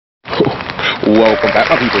Welcome back,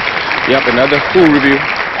 my people. Yep, another food review.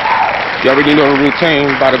 You already know the routine.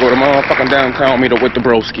 About to go to motherfucking downtown, meet up with the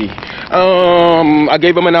broski. I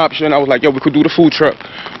gave him an option. I was like, yo, we could do the food truck,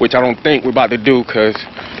 which I don't think we're about to do, cause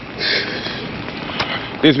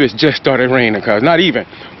this bitch just started raining, cuz. Not even.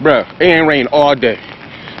 Bruh, it ain't rained all day.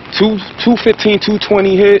 215,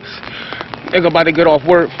 220 hits. Nigga about to get off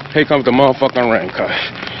work. Here comes the motherfucking rain, cuz.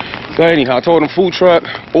 So anyhow, I told him food truck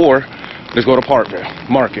or let's go to Parkville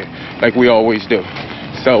Market, like we always do.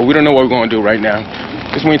 So we don't know what we're gonna do right now.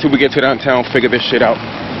 Just wait until we get to downtown, figure this shit out.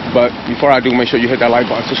 But before I do, make sure you hit that like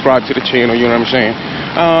button, subscribe to the channel, you know what I'm saying?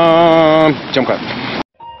 Jump cut.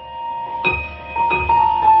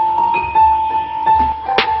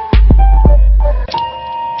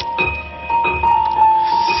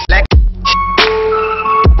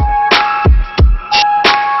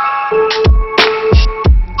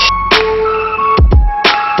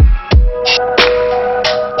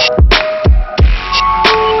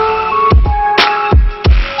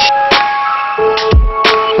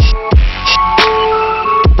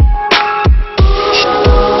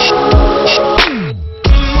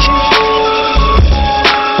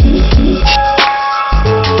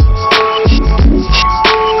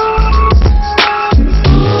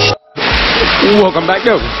 Welcome back,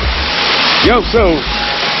 yo. So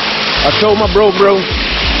I told my bro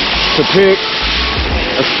to pick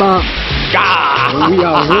a spot. And we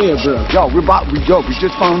out here, bro. We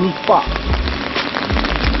just found a new spot.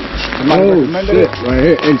 Remember shit, right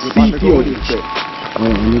here in Sitio. Oh,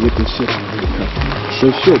 let me get this shit out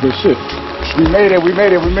here. Good shit. We made it.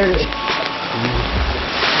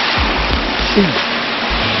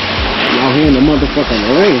 Y'all here in the motherfucking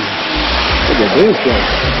rain. Look at this, though.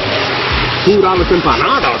 $2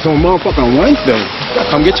 empanadas on motherfucking Wednesday.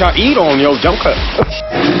 Come get y'all eat on, yo, jump cut.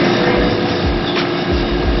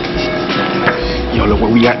 Yo, look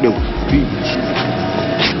where we at, though.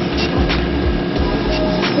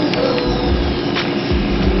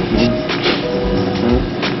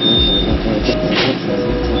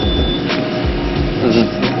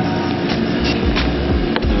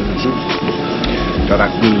 So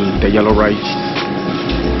that's the yellow rice.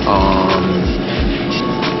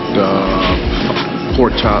 The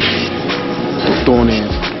pork chops,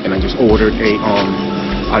 tostones, and I just ordered a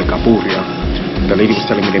alcapurria. The lady was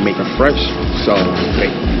telling me they make it fresh, so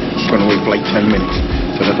they're gonna wait for like 10 minutes.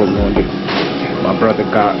 So that's what we're gonna do. My brother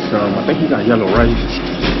got some, I think he got yellow rice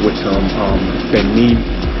with some pernil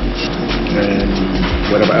and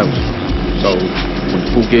whatever else. So when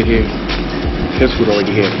the food get here, his food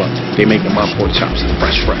already here, but they making my pork chops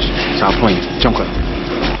fresh. So I'm playing. Jump cut.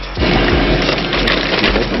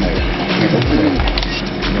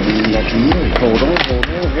 Hold on,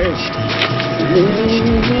 hey.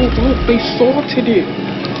 They salted it.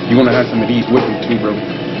 You're gonna have some of these with me too, bro.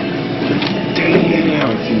 Damn. I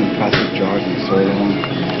haven't seen the plastic jars in so long.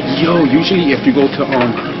 Yo, usually if you go to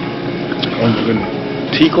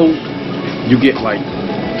Tico, you get like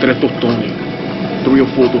 3 tostones, 3 or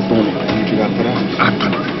 4 tostones. How much you got for that?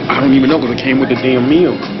 I don't even know because it came with the damn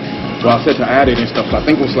meal. Well, I said to add it and stuff. So I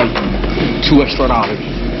think it was like $2 extra.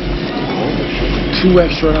 $2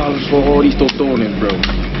 extra for all these tostones, bro.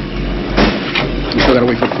 We still gotta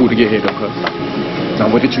wait for the food to get here, though, cuz. Now,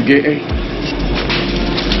 what did you get, eh?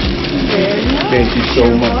 Thank you so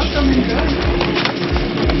much.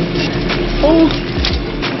 Oh.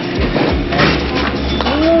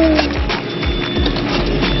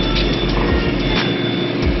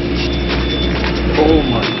 Oh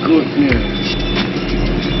my goodness.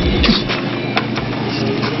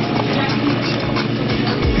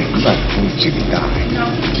 Chicken thigh.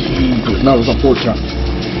 No, it was a pork chop.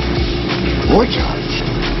 Pork chops?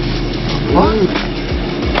 What?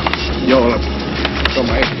 Yo, look. So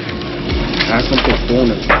my have some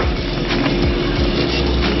tostones.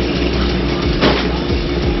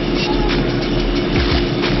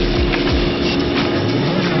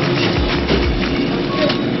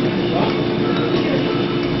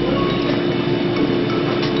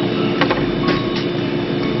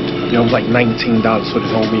 Yo, it was like $19 for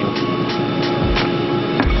this whole meal.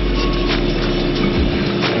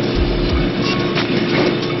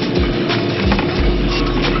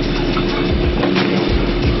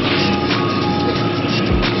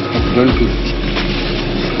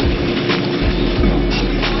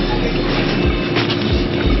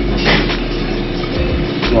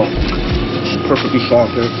 Well, perfectly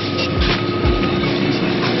salted.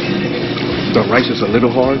 The rice is a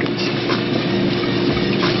little hard.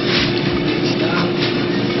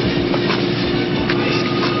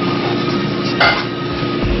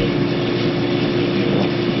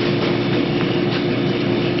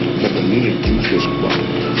 But the meat is juicy as well.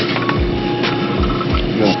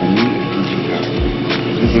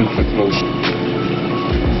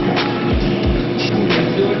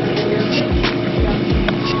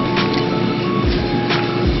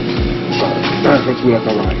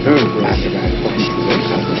 chuleta right here, bro. That's the guy fucking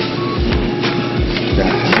chuleta.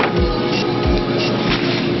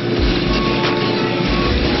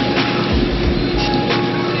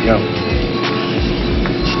 Yo.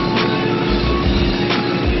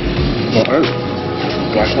 Well,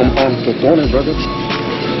 got some totones, brother.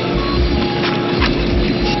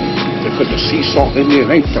 They put the sea salt in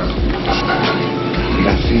there, ain't they? You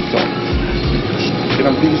got sea salt. Get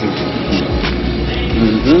them easy.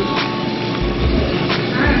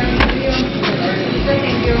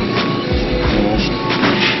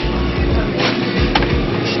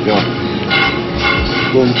 Yo.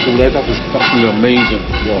 Those chuletas is fucking amazing.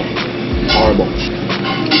 Yo. Horrible.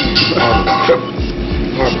 Horrible.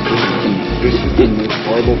 This is the most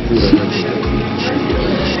horrible food I've ever eaten.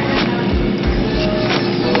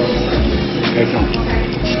 Hey, Tom.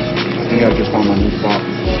 I think I just found my new spot.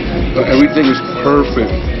 Everything is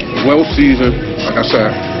perfect. Well seasoned. Like I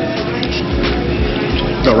said,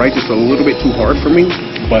 the rice is a little bit too hard for me,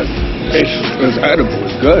 but it's edible.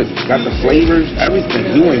 It's good. Got the flavors,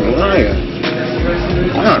 everything. You ain't lying.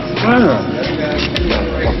 God damn.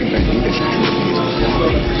 Fucking thing.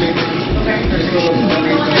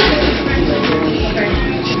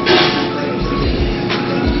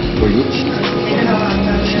 For you?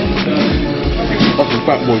 Fucking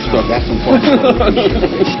fat boy stuff. That's some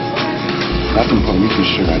Puertorican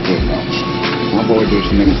shit right there, bro. My boy does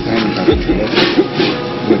some niggas standing out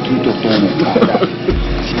with two totones like that.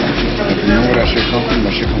 If you know where that shit comes from,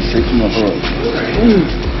 that shit comes straight from the hood.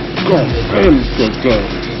 God damn, it's so good.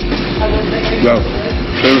 Yo,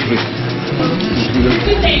 seriously.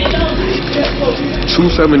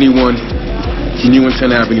 271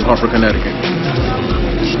 Newington Avenue, Hartford, Connecticut.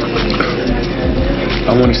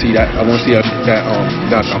 I want to see that. I want to see that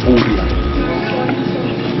capurria.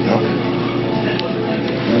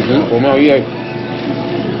 Oh no, yeah.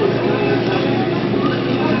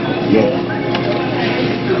 Yeah.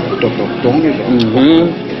 The totones are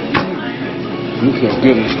You feel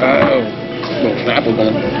good as hell. No snapper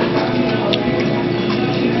going.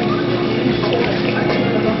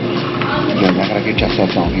 Yeah, I gotta get your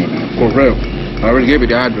stuff down here, man. For real. I already gave you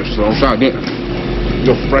the address, so I'm sorry, didn't I?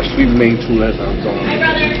 Your freshly made chuleta, I'm going.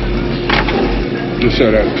 Just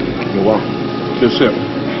shut up. You're welcome. Just shut up.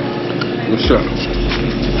 Just shut up.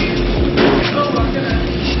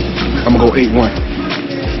 I'm gonna go 8-1.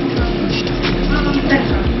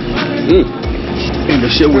 And the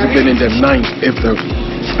shit would have been in the 9th if the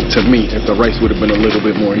rice would have been a little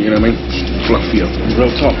bit more, you know what I mean? Fluffier. Real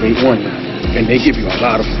talk, 8-1. And they give you a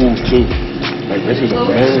lot of food too. Like this is a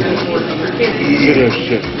bad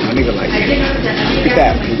shit. My nigga like that. Look at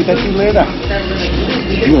that. Look at that chuleta.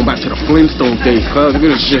 You went back to the Flintstone days, cuz. Look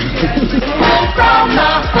at this shit. From the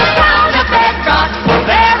town of Bedrock,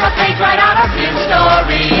 there a page right out of his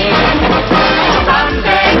story.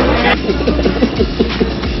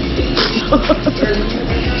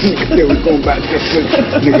 Yeah, we're going back to the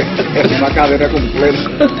Flintstone. Nigga, that's my cadera completa.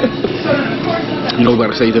 You know, we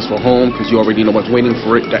gotta say this for home, because you already know what's waiting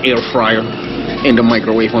for it. The air fryer and the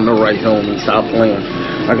microwave on the right, homie. Stop playing.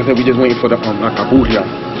 Like I said, we just waiting for the capurria.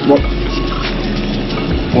 Look.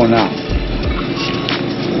 For now.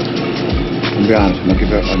 To be honest, I'm gonna give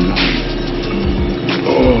it a 9.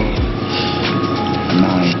 Oh. A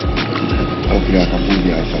 9. Hopefully that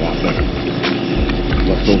capurria is a lot better.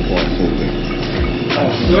 But so far, so good.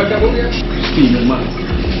 Sí, mi hermano.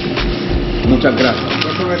 Muchas gracias.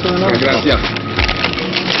 Gracias.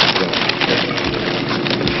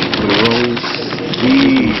 Roast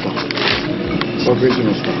beef.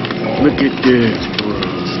 Original stuff. Look at this, bro.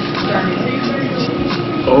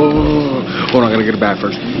 Oh. Hold on, I gotta get it back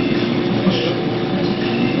first.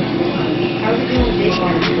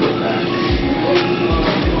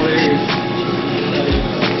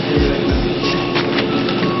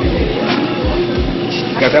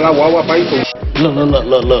 Get la guagua, paito.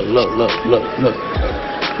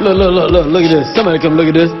 Look at this. Somebody come look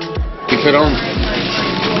at this. Keep it on.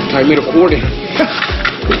 I made a quarter.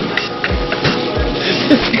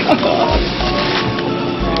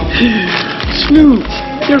 Snoop,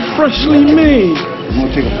 you're freshly made. I'm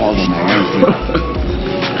gonna take a pause on that.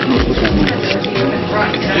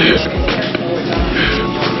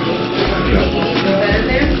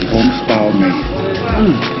 Home style made.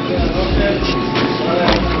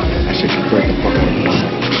 That shit can break the fuck out of me.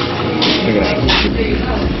 Look at that.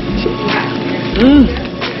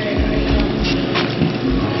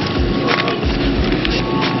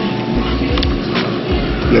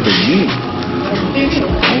 Yeah, the meat.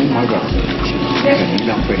 Oh my god.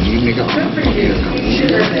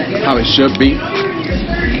 How it should be.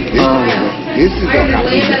 This is the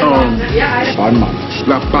Las Palmas.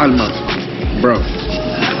 Las Palmas. Bro,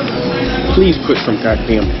 please put some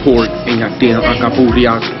goddamn pork in your damn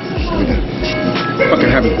alcapurria.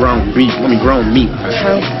 Fucking have it ground beef. I mean ground meat.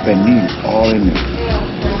 Pernil, all in it.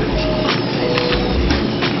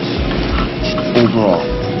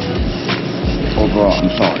 Overall, I'm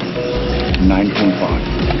sorry.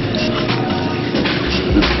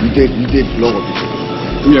 9.5. You did lower.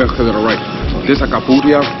 Yeah, because of the right. This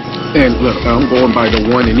alcapurria, and look, I'm going by the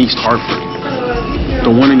one in East Hartford.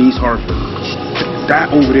 The one in East Hartford.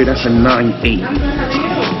 That over there, that's a 9.8.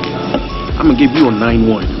 I'm gonna give you a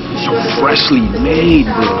 9.1. So freshly made,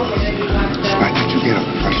 bro. Why did you get a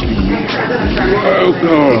freshly made? Oh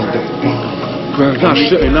god. It's not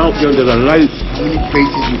sitting out there under the lights. How many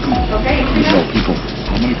places you can, people,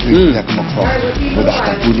 how many places that come across where the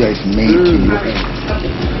alcapurria is made to look at?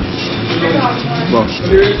 Well,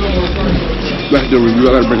 let's do a review.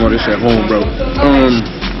 I gotta bring all this shit home, bro.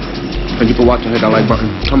 Thank you for watching. Hit that like button.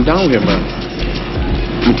 Come down here, man.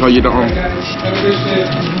 Let me tell you the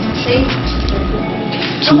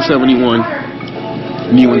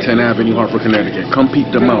 271 Newington Avenue, Hartford, Connecticut. Come peep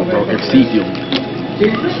them out, bro. It's Sitio.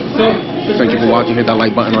 Thank you for watching. Hit that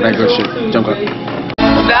like button, all that good shit. Jump up.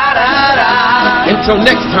 Until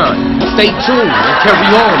next time, stay tuned and carry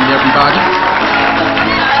on, everybody.